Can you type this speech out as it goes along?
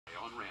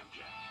on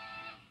Ramjet.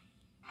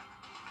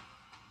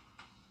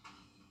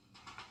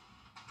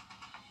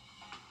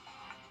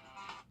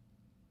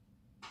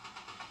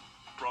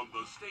 From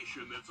the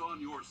station that's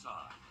on your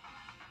side,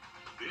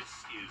 this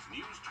is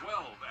News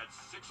 12 at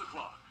 6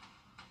 o'clock.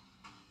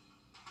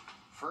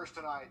 First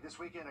tonight,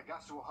 this weekend,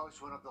 Augusta will host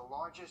one of the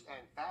largest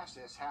and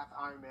fastest half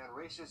Ironman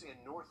races in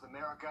North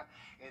America.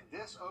 In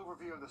this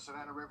overview of the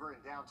Savannah River in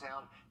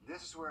downtown,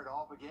 this is where it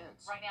all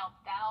begins. Right now,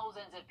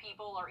 thousands of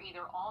people are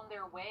either on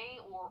their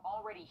way or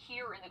already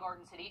here in the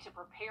Garden City to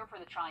prepare for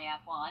the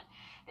triathlon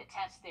that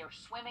tests their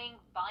swimming,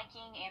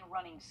 biking, and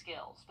running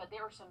skills. But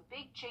there are some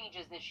big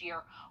changes this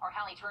year. Our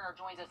Hallie Turner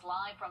joins us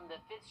live from the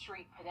 5th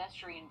Street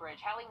pedestrian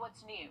bridge. Hallie,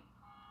 what's new?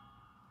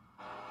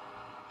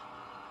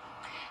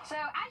 So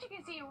as you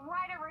can see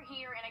right over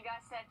here in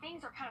Augusta,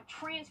 things are kind of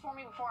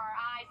transforming before our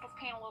eyes. Let's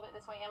pan a little bit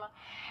this way, Emma.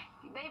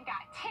 They've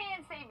got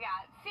tents, they've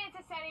got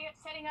fences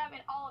setting up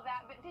and all of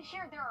that. But this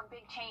year there are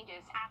big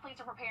changes.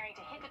 Athletes are preparing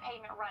to hit the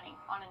pavement running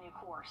on a new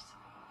course.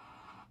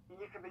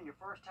 It could be your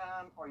first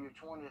time or your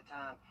 20th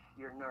time,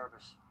 you're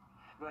nervous.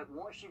 But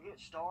once you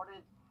get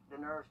started, the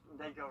nerves,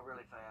 they go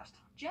really fast.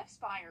 Jeff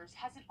Spires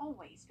hasn't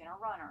always been a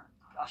runner.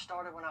 I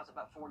started when I was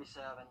about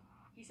 47.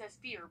 He says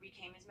fear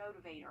became his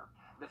motivator.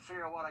 The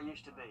fear of what I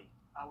used to be.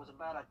 I was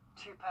about a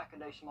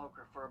 2-pack-a-day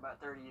smoker for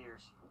about 30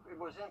 years. It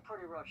was in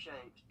pretty rough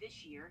shape.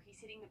 This year, he's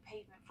hitting the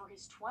pavement for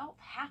his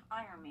 12th half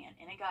Ironman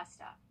in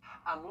Augusta.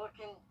 I'm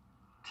looking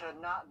to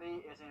not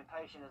be as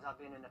impatient as I've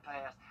been in the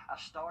past. I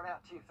start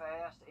out too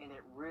fast, and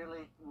it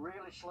really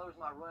slows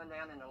my run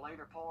down in the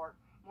later part.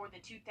 More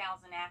than 2,000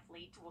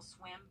 athletes will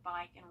swim,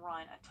 bike, and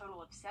run a total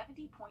of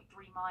 70.3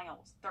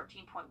 miles,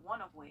 13.1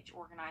 of which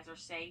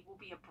organizers say will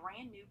be a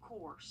brand new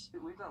course.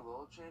 We've done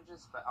little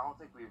changes, but I don't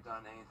think we've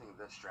done anything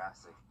this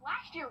drastic.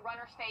 Last year,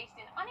 runners faced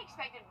an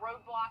unexpected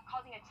roadblock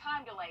causing a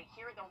time delay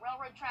here at the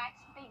railroad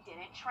tracks they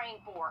didn't train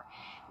for.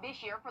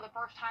 This year, for the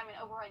first time in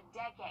over a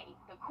decade,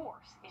 the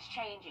course is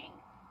changing.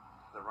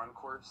 The run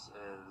course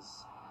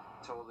is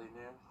totally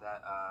new.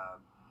 That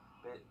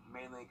it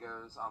mainly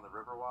goes on the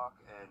Riverwalk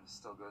and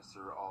still goes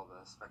through all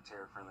the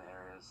spectator-friendly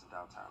areas in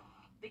downtown.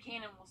 The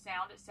cannon will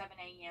sound at 7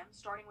 a.m.,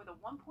 starting with a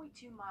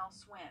 1.2-mile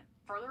swim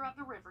further up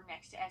the river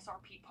next to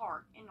SRP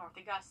Park in North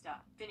Augusta,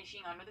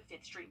 finishing under the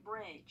 5th Street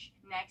Bridge.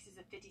 Next is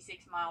a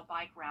 56-mile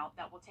bike route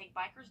that will take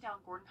bikers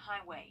down Gordon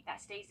Highway. That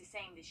stays the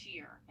same this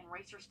year, and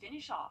racers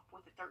finish off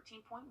with a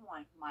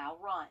 13.1-mile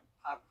run.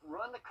 I've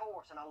run the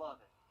course, and I love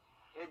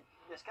it.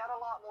 It's got a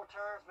lot more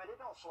turns, but it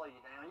don't slow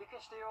you down. You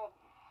can still...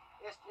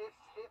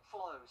 It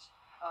flows.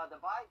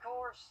 The bike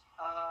course,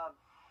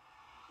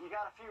 you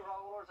got a few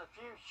rollers, a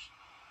few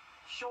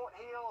short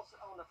hills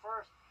on the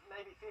first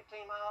maybe 15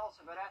 miles,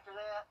 but after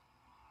that,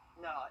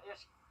 no,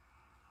 it's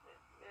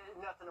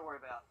nothing to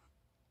worry about.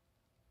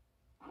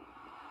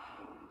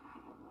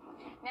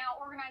 Now,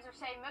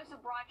 organizers say most of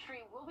Broad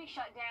Street will be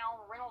shut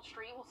down. Reynolds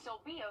Street will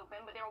still be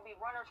open, but there will be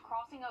runners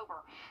crossing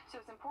over.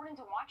 So it's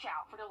important to watch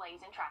out for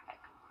delays in traffic.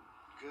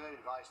 Good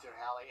advice there,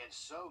 Hallie. And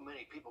so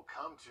many people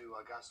come to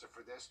Augusta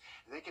for this.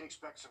 They can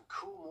expect some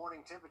cool morning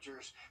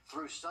temperatures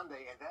through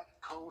Sunday, and that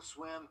cold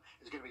swim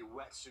is going to be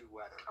wetsuit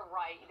weather.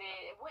 Right.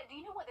 Do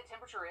you know what the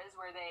temperature is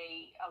where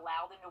they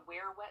allow them to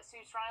wear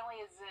wetsuits,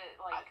 Riley? Is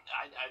it like...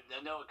 I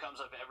know it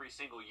comes up every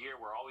single year.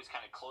 We're always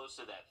kind of close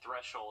to that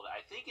threshold. I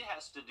think it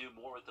has to do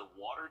more with the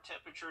water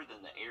temperature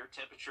than the air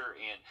temperature,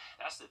 and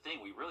that's the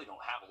thing. We really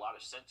don't have a lot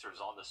of sensors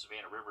on the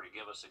Savannah River to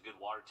give us a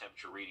good water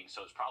temperature reading,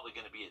 so it's probably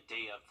going to be a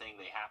day-of thing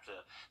they have to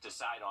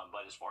decide on.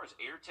 But as far as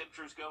air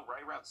temperatures go,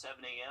 right around 7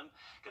 a.m.,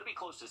 going to be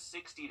close to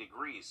 60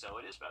 degrees, so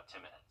it is about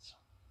 10 minutes.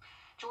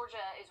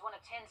 Georgia is one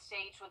of 10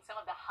 states with some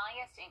of the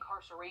highest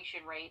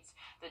incarceration rates.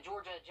 The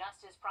Georgia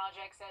Justice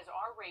Project says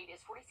our rate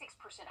is 46%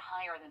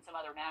 higher than some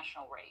other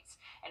national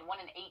rates, and 1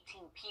 in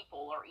 18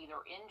 people are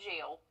either in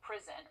jail,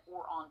 prison,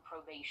 or on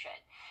probation.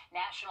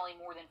 Nationally,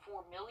 more than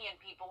 4 million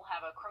people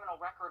have a criminal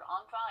record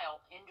on file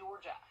in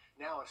Georgia.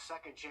 Now, a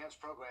second chance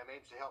program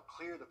aims to help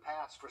clear the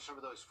paths for some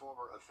of those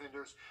former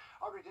offenders.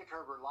 Aubrey Dick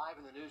Herbert live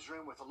in the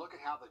newsroom with a look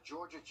at how the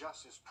Georgia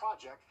Justice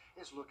Project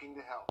is looking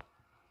to help.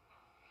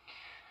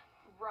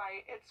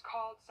 Right. It's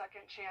called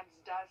Second Chance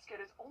Desk.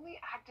 It is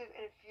only active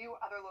in a few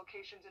other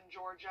locations in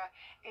Georgia,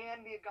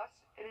 and it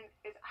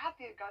is at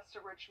the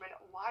Augusta Richmond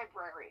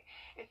Library.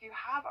 If you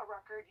have a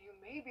record, you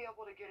may be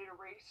able to get it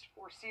erased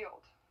or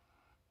sealed.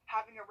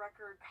 Having a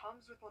record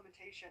comes with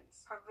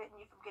limitations.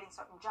 Preventing you from getting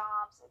certain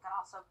jobs. It can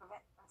also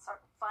prevent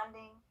certain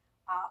funding,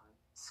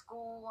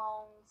 school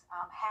loans,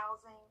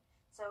 housing.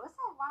 So it's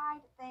a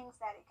wide things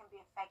that it can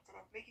be affected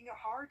in. Making it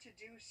hard to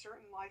do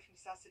certain life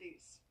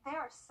necessities. There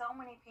are so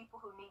many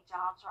people who need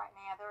jobs right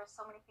now. There are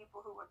so many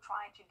people who are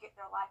trying to get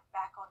their life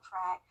back on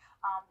track.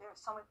 There are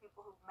so many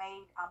people who've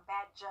made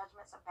bad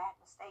judgments or bad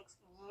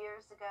mistakes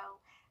years ago,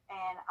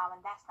 and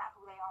that's not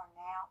who they are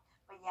now.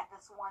 But yet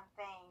this one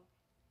thing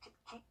could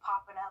keep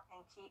popping up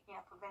and keep,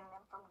 preventing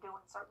them from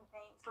doing certain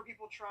things. For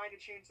people trying to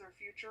change their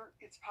future,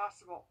 it's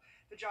possible.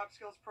 The Job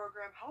Skills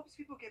Program helps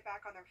people get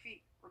back on their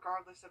feet,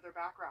 regardless of their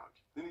background.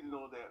 They need to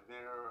know that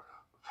their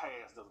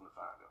past doesn't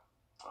define them.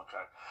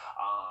 Okay.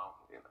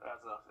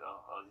 As a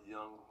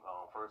young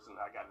person,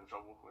 I got in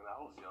trouble when I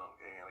was young,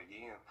 and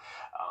again,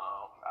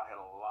 I had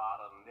a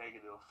lot of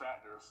negative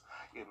factors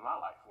in my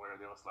life where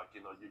there was like,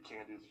 you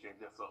can't do this, you can't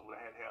do that. So I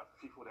had to have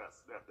people that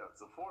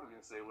supported me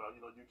and say, well,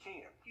 you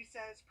can. He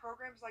says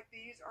programs like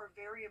these are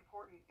very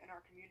important in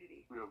our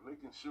community. We are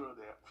making sure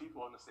that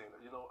people understand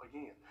that,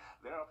 again,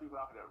 there are people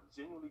out there that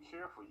genuinely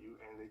care for you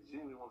and they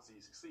genuinely want to see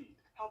you succeed.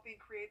 Helping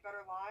create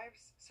better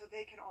lives so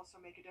they can also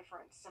make a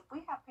difference. If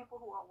we have people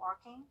who are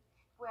working,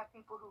 if we have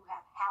people who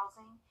have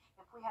housing,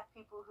 if we have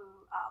people who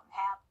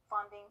have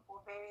funding for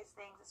various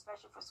things,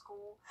 especially for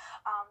school,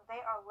 they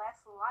are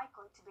less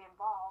likely to be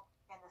involved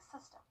in the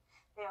system.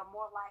 They are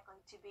more likely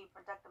to be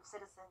productive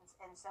citizens.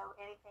 And so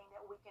anything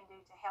that we can do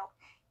to help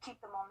keep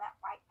them on that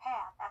right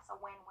path, that's a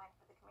win-win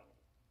for the community.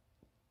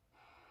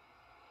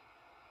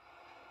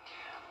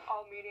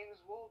 All meetings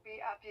will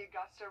be at the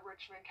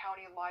Augusta-Richmond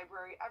County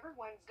Library every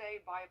Wednesday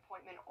by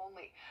appointment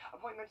only.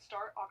 Appointments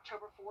start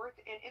October 4th,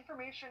 and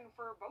information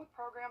for both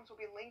programs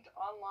will be linked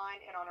online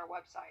and on our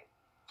website.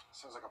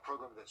 Sounds like a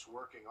program that's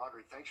working.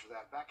 Audrey, thanks for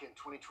that. Back in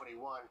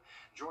 2021,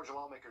 Georgia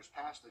lawmakers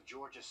passed the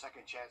Georgia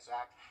Second Chance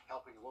Act,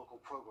 helping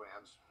local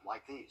programs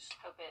like these.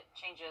 Hope it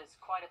changes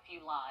quite a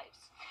few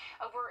lives.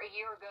 Over a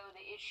year ago,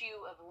 the issue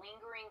of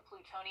lingering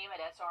plutonium at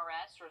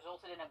SRS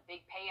resulted in a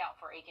big payout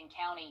for Aiken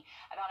County,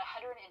 about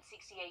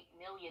 $168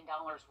 million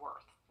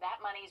worth. That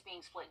money is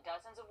being split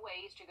dozens of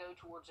ways to go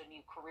towards a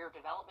new career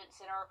development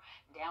center,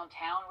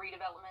 downtown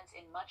redevelopments,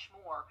 and much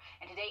more.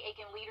 And today,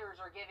 Aiken leaders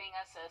are giving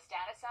us a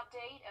status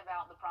update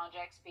about the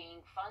projects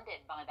being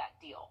funded by that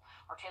deal.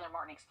 Our Taylor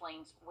Martin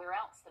explains where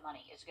else the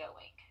money is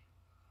going.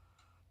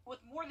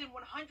 With more than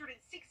 $168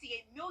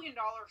 million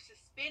to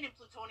spend in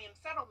plutonium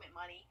settlement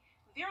money,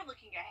 they're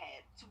looking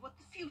ahead to what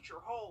the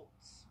future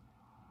holds.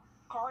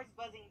 Cars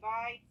buzzing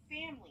by,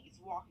 families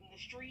walking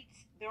the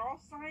streets, they're all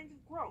signs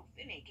of growth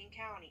in Aiken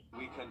County.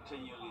 We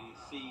continually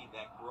see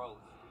that growth.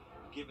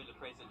 Given the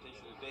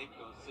presentation today,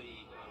 we're going to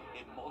see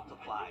it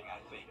multiplying, I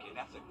think, and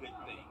that's a good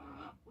thing.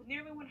 With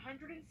nearly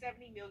 $170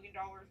 million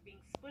being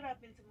split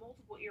up into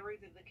multiple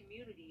areas of the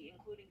community,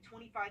 including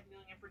 $25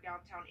 million for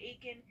downtown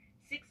Aiken,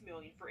 $6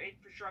 million for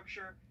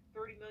infrastructure,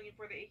 $30 million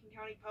for the Aiken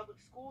County Public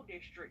School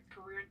District,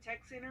 Career and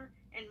Tech Center,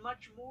 and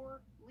much more,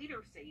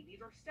 leaders say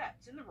these are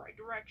steps in the right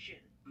direction.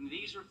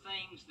 These are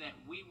things that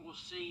we will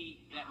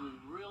see that will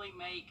really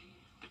make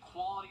the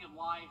quality of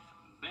life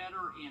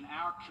better in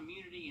our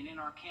community and in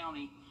our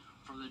county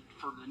for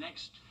the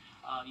next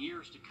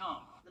years to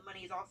come. The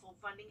money is also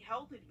funding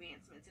health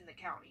advancements in the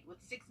county, with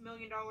 $6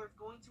 million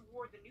going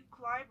toward the new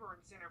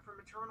Clyburn Center for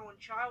Maternal and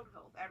Child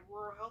Health at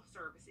Rural Health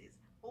Services,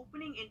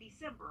 opening in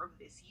December of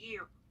this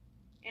year.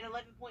 And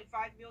 $11.5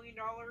 million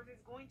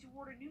is going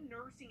toward a new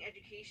nursing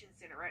education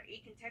center at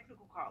Aiken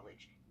Technical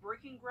College,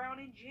 breaking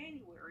ground in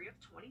January of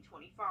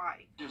 2025.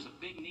 There's a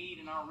big need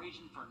in our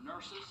region for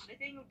nurses.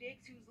 Nathaniel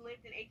Dix, who's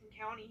lived in Aiken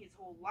County his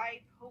whole life,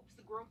 hopes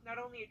the growth not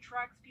only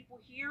attracts people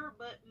here,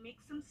 but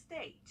makes them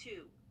stay,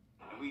 too.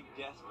 We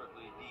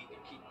desperately need to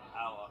keep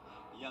our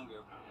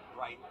younger,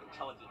 bright,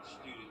 intelligent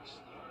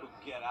students who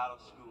get out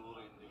of school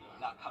and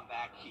not come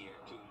back here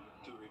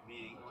to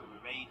remain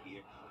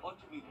here, or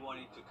to be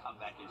wanting to come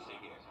back and stay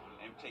here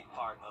and take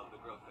part of the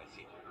growth that's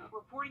here.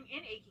 Reporting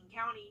in Aiken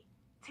County,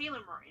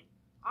 Taylor Martin,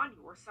 on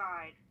your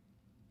side.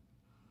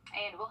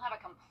 And we'll have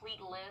a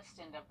complete list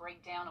and a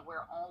breakdown of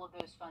where all of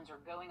those funds are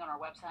going on our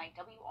website,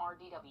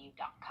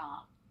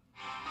 wrdw.com.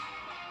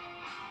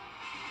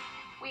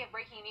 We have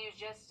breaking news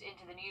just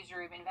into the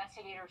newsroom.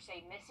 Investigators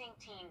say missing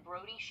teen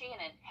Brody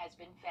Shannon has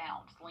been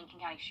found. The Lincoln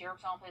County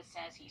Sheriff's Office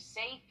says he's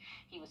safe.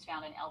 He was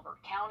found in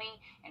Elbert County,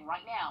 and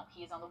right now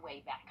he is on the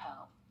way back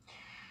home.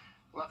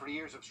 Well, after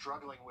years of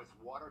struggling with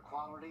water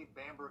quality,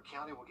 Bamberg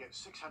County will get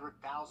 $600,000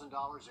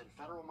 in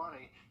federal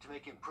money to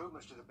make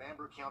improvements to the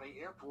Bamberg County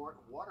Airport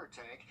water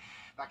tank.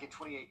 Back in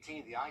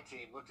 2018, the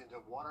I-Team looked into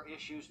water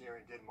issues there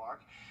in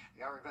Denmark.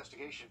 Our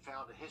investigation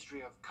found a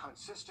history of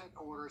consent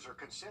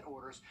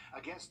orders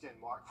against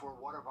Denmark for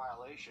water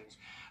violations.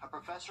 A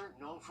professor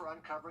known for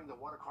uncovering the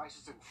water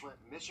crisis in Flint,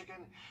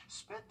 Michigan,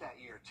 spent that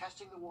year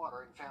testing the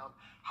water and found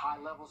high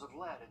levels of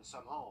lead in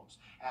some homes.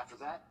 After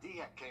that,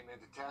 DHEC came in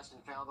to test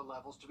and found the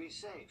levels to be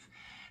safe.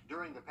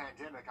 During the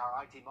pandemic, our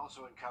I-Team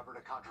also uncovered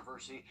a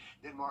controversy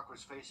Denmark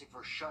was facing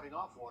for shutting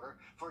off water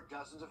for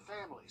dozens of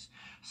families.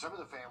 Some of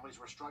the families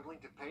were struggling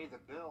to pay the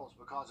bills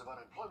because of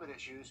unemployment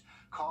issues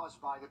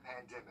caused by the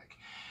pandemic.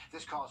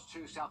 This caused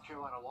 2 South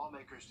Carolina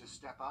lawmakers to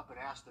step up and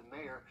ask the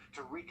mayor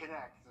to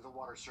reconnect the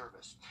water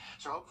service.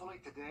 So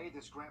hopefully today,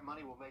 this grant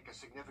money will make a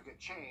significant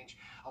change.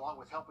 Along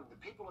with helping the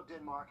people of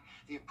Denmark,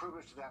 the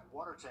improvements to that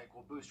water tank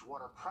will boost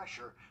water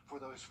pressure for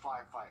those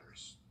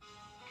firefighters.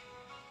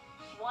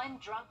 One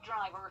drunk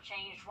driver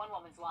changed one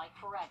woman's life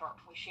forever.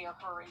 We share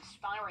her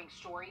inspiring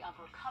story of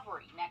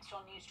recovery next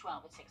on News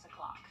 12 at 6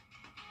 o'clock.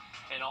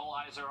 And all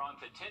eyes are on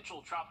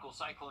potential Tropical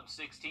Cyclone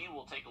 16.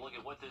 We'll take a look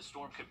at what this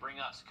storm could bring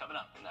us coming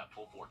up in that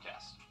full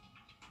forecast.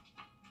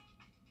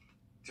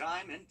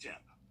 Time and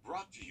temp.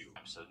 Brought to you.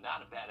 So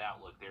not a bad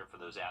outlook there for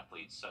those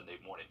athletes Sunday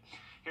morning.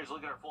 Here's a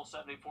look at our full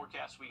 7-day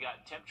forecast. We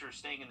got temperatures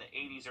staying in the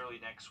 80s early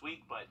next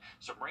week, but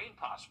some rain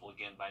possible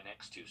again by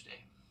next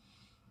Tuesday.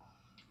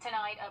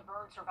 Tonight, a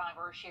burn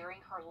survivor is sharing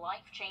her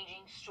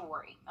life-changing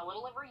story. A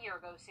little over a year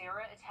ago,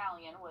 Sarah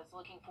Italian was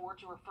looking forward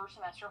to her first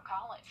semester of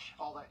college.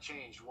 All that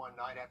changed one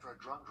night after a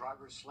drunk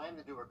driver slammed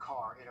into her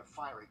car in a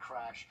fiery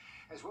crash.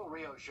 As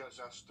Wrdw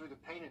shows us, through the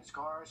pain and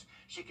scars,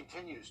 she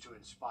continues to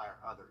inspire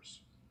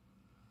others.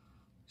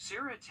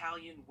 Sarah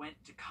Italian went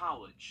to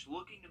college,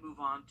 looking to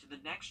move on to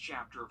the next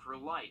chapter of her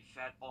life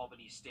at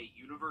Albany State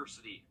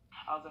University.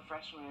 I was a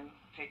freshman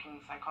taking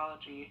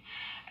psychology.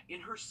 In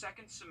her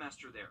second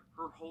semester there,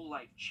 her whole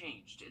life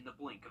changed in the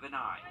blink of an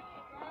eye.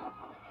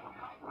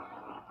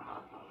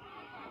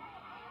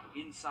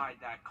 Inside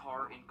that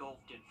car,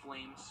 engulfed in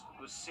flames,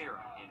 was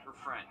Sarah and her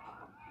friend.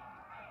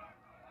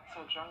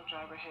 So a drunk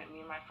driver hit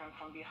me and my friend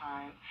from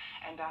behind,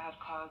 and that had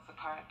caused the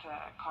car to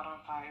caught on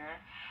fire.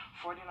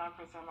 49%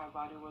 of my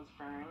body was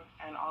burned,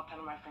 and all 10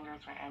 of my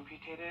fingers were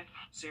amputated.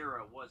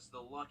 Sarah was the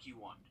lucky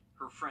one.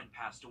 Her friend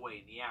passed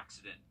away in the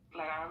accident.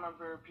 Like, I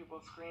remember people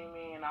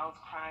screaming, and I was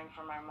crying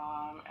for my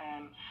mom,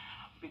 and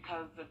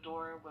because the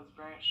door was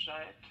burnt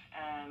shut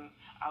and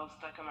I was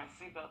stuck in my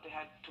seatbelt, they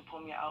had to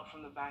pull me out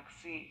from the back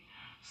seat.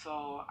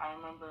 So I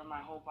remember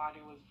my whole body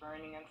was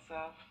burning and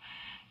stuff,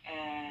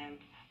 and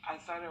I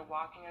started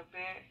walking a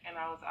bit, and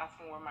I was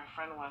asking where my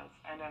friend was,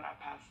 and then I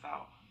passed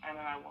out, and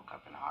then I woke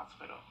up in the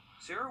hospital.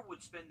 Sarah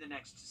would spend the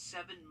next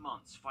 7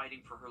 months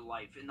fighting for her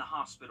life in the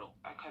hospital.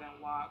 I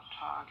couldn't walk,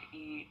 talk,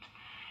 eat,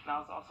 and I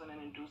was also in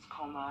an induced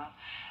coma.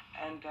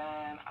 And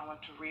then I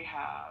went to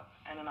rehab,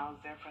 and then I was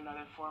there for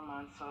another 4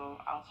 months, so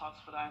I was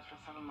hospitalized for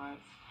 7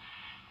 months,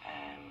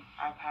 and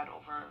I've had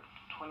over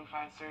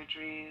 25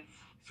 surgeries.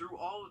 Through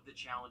all of the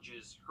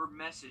challenges, her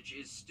message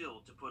is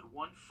still to put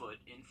one foot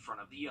in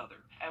front of the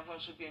other. Everyone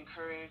should be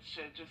encouraged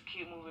to just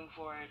keep moving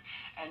forward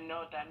and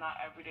know that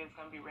not every day is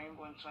going to be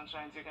rainbow and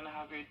sunshine. You're going to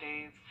have your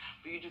days,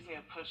 but you just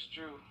need to push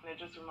through. And it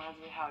just reminds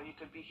me how you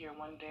could be here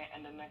one day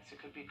and the next you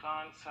could be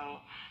gone.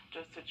 So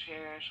just to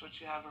cherish what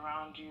you have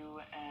around you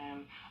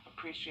and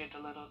appreciate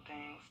the little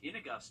things. In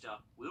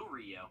Augusta,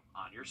 Wrdw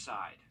on your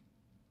side.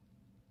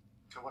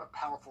 So what a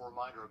powerful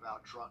reminder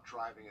about drunk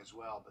driving as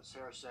well. But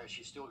Sarah says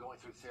she's still going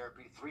through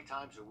therapy 3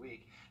 times a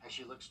week as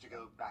she looks to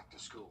go back to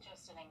school.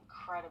 Just an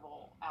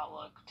incredible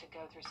outlook to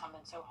go through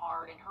something so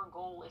hard. And her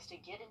goal is to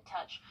get in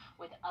touch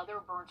with other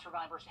burn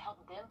survivors to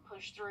help them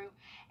push through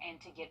and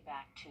to get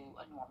back to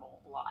a normal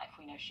life.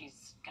 We know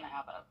she's going to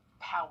have a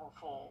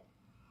powerful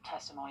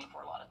testimony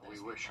for a lot of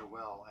those. We wish her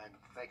well and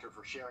thank her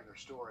for sharing her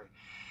story.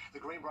 The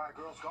Greenbrier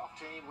girls golf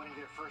team winning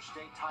their first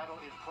state title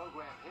in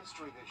program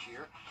history this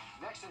year.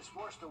 Next in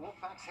sports, the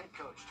Wolfpack's head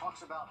coach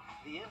talks about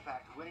the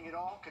impact winning it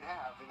all could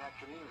have in that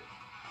community.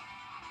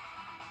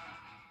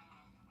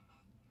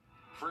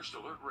 First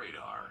Alert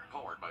Radar,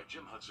 powered by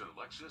Jim Hudson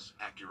Lexus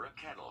Acura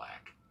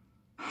Cadillac.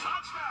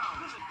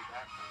 Touchdown! Visit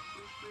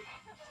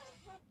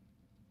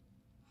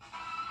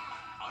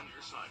On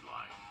your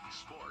sideline,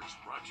 sports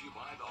brought to you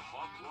by the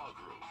Hawk Law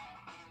Group.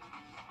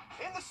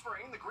 In the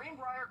spring, the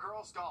Greenbrier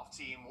girls golf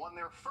team won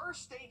their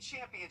first state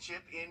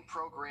championship in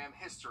program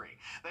history.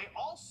 They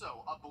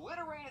also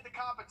obliterated the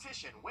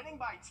competition, winning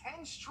by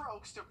 10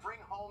 strokes to bring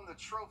home the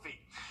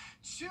trophy.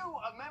 2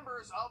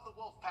 members of the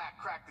Wolfpack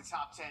cracked the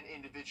top 10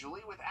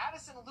 individually, with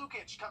Addison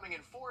Lukic coming in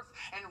 4th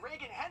and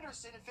Reagan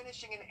Henderson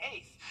finishing in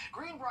 8th.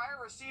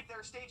 Greenbrier received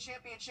their state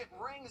championship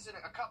rings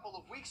a couple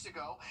of weeks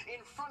ago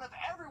in front of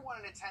everyone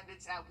in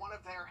attendance at one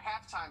of their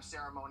halftime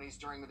ceremonies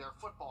during their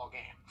football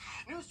game.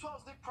 News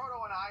 12's Nick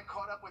Proto and I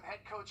caught up with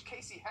head coach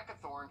Casey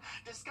Heckathorn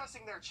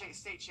discussing their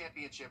state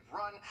championship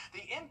run,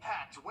 the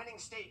impact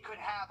winning state could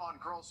have on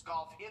girls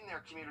golf in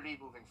their community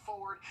moving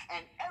forward,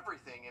 and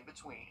everything in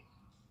between.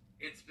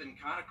 It's been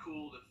kind of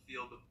cool to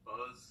feel the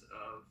buzz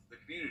of the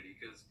community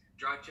because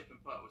Dry Chip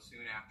and Putt was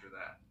soon after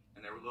that.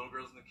 And there were little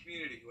girls in the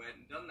community who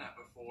hadn't done that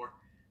before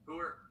who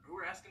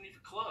were asking me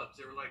for clubs.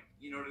 They were like,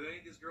 do any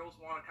of these girls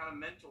want to kind of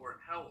mentor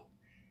and help?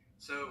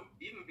 So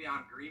even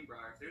beyond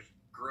Greenbrier, if there's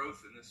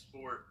growth in this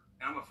sport,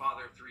 and I'm a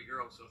father of 3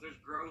 girls, so if there's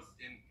growth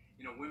in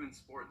women's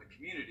sport in the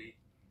community,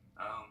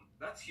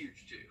 that's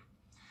huge too.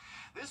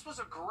 This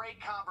was a great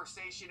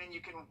conversation, and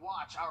you can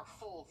watch our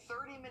full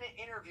 30-minute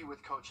interview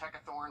with Coach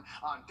Heckathorn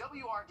on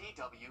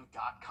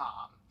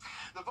WRDW.com.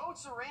 The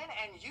votes are in,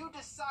 and you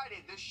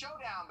decided the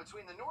showdown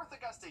between the North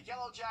Augusta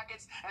Yellow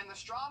Jackets and the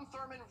Strom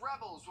Thurmond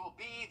Rebels will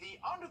be the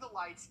Under the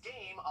Lights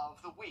game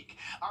of the week.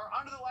 Our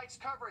Under the Lights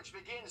coverage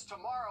begins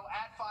tomorrow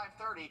at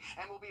 5:30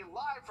 and will be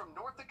live from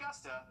North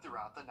Augusta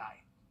throughout the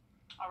night.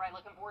 All right,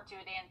 looking forward to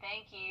it, Dan.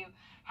 Thank you.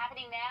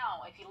 Happening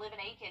now, if you live in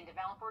Aiken,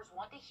 developers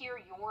want to hear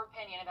your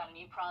opinion about a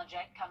new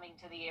project coming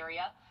to the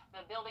area.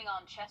 The building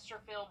on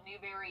Chesterfield,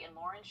 Newberry, and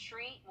Lawrence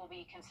Street will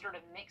be considered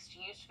a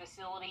mixed-use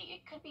facility.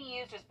 It could be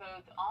used as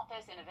both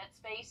office and event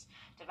space.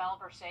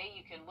 Developers say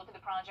you can look at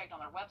the project on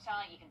their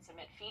website. You can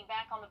submit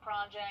feedback on the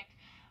project.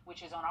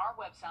 which is on our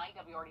website,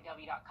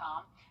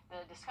 WRDW.com.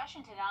 The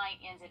discussion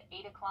tonight ends at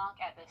 8 o'clock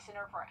at the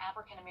Center for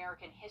African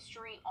American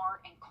History,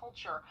 Art, and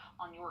Culture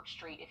on York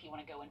Street if you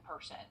want to go in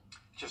person.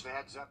 Just a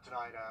heads up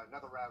tonight,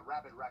 another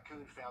rabid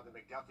raccoon found in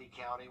McDuffie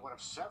County, one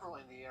of several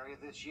in the area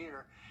this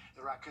year.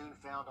 The raccoon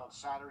found on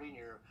Saturday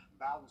near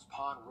Bowden's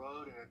Pond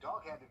Road, and a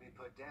dog had to be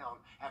put down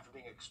after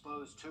being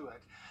exposed to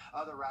it.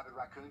 Other rabid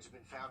raccoons have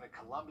been found in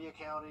Columbia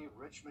County,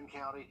 Richmond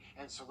County,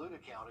 and Saluda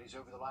counties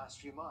over the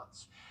last few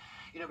months.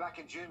 You know, back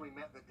in June, we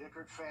met the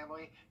Dickert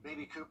family.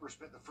 Baby Cooper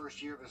spent the first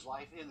year of his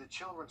life in the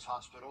Children's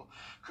Hospital.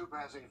 Cooper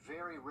has a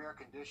very rare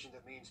condition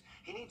that means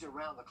he needs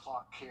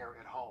around-the-clock care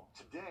at home.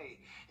 Today,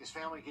 his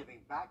family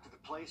giving back to the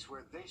place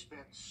where they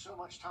spent so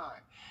much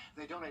time.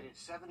 They donated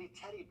 70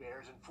 teddy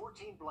bears and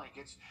 14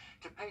 blankets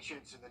to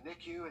patients in the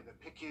NICU and the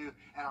PICU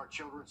at our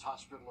Children's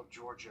Hospital of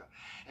Georgia.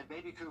 And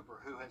Baby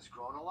Cooper, who has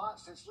grown a lot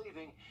since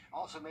leaving,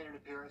 also made an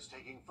appearance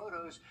taking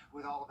photos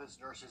with all of his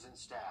nurses and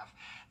staff.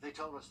 They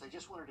told us they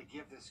just wanted to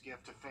give this gift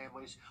to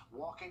families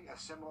walking a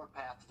similar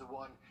path to the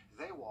one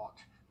they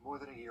walked more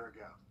than a year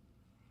ago.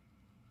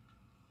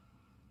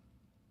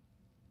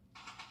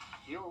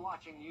 You're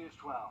watching News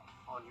 12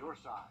 on your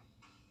side.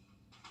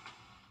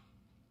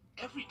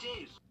 Every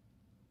day.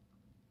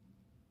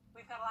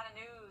 We've got a lot of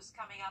news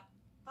coming up.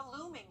 The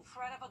looming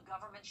threat of a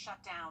government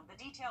shutdown. The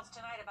details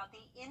tonight about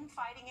the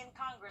infighting in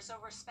Congress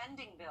over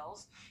spending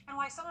bills and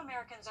why some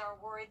Americans are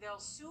worried they'll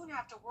soon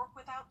have to work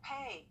without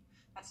pay.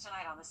 That's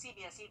tonight on the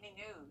CBS Evening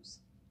News.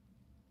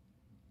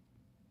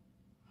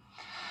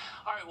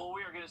 All right, well, we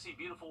are going to see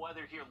beautiful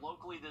weather here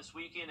locally this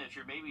weekend. If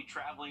you're maybe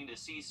traveling to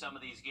see some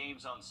of these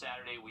games on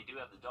Saturday, we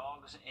do have the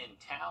Dogs in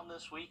town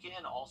this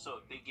weekend. Also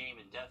a big game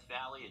in Death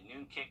Valley, a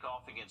noon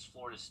kickoff against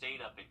Florida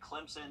State up in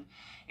Clemson.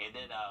 And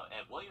then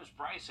at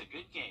Williams-Brice, a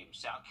good game,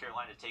 South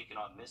Carolina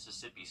taking on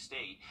Mississippi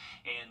State.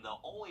 And the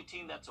only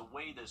team that's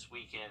away this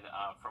weekend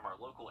from our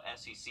local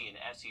SEC and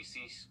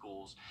SEC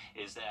schools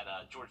is that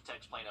Georgia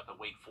Tech's playing up at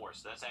Wake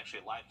Forest. So that's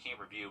actually a live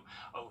camera view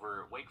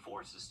over Wake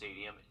Forest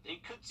Stadium. They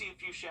could see a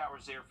few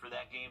showers there for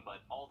that game,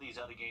 but all these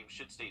other games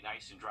should stay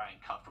nice and dry and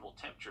comfortable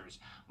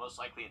temperatures, most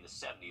likely in the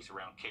 70s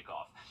around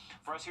kickoff.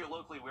 For us here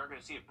locally, we're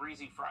going to see a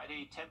breezy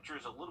Friday.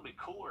 Temperatures a little bit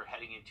cooler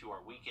heading into our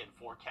weekend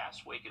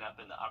forecast, waking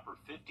up in the upper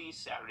 50s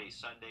Saturday,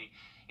 Sunday,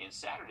 and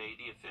Saturday,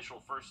 the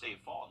official first day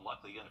of fall, and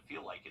luckily going to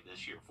feel like it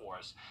this year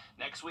for us.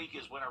 Next week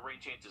is when our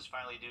rain chances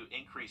finally do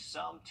increase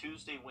some.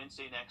 Tuesday,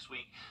 Wednesday next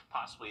week,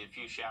 possibly a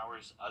few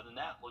showers. Other than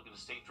that, looking to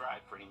stay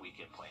dry for any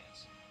weekend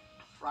plans.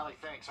 Riley,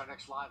 thanks. Our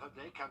next live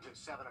update comes at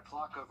 7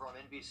 o'clock over on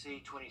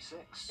NBC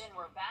 26. Then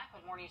we're back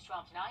with More News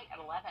 12 tonight at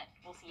 11.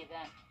 We'll see you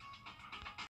then.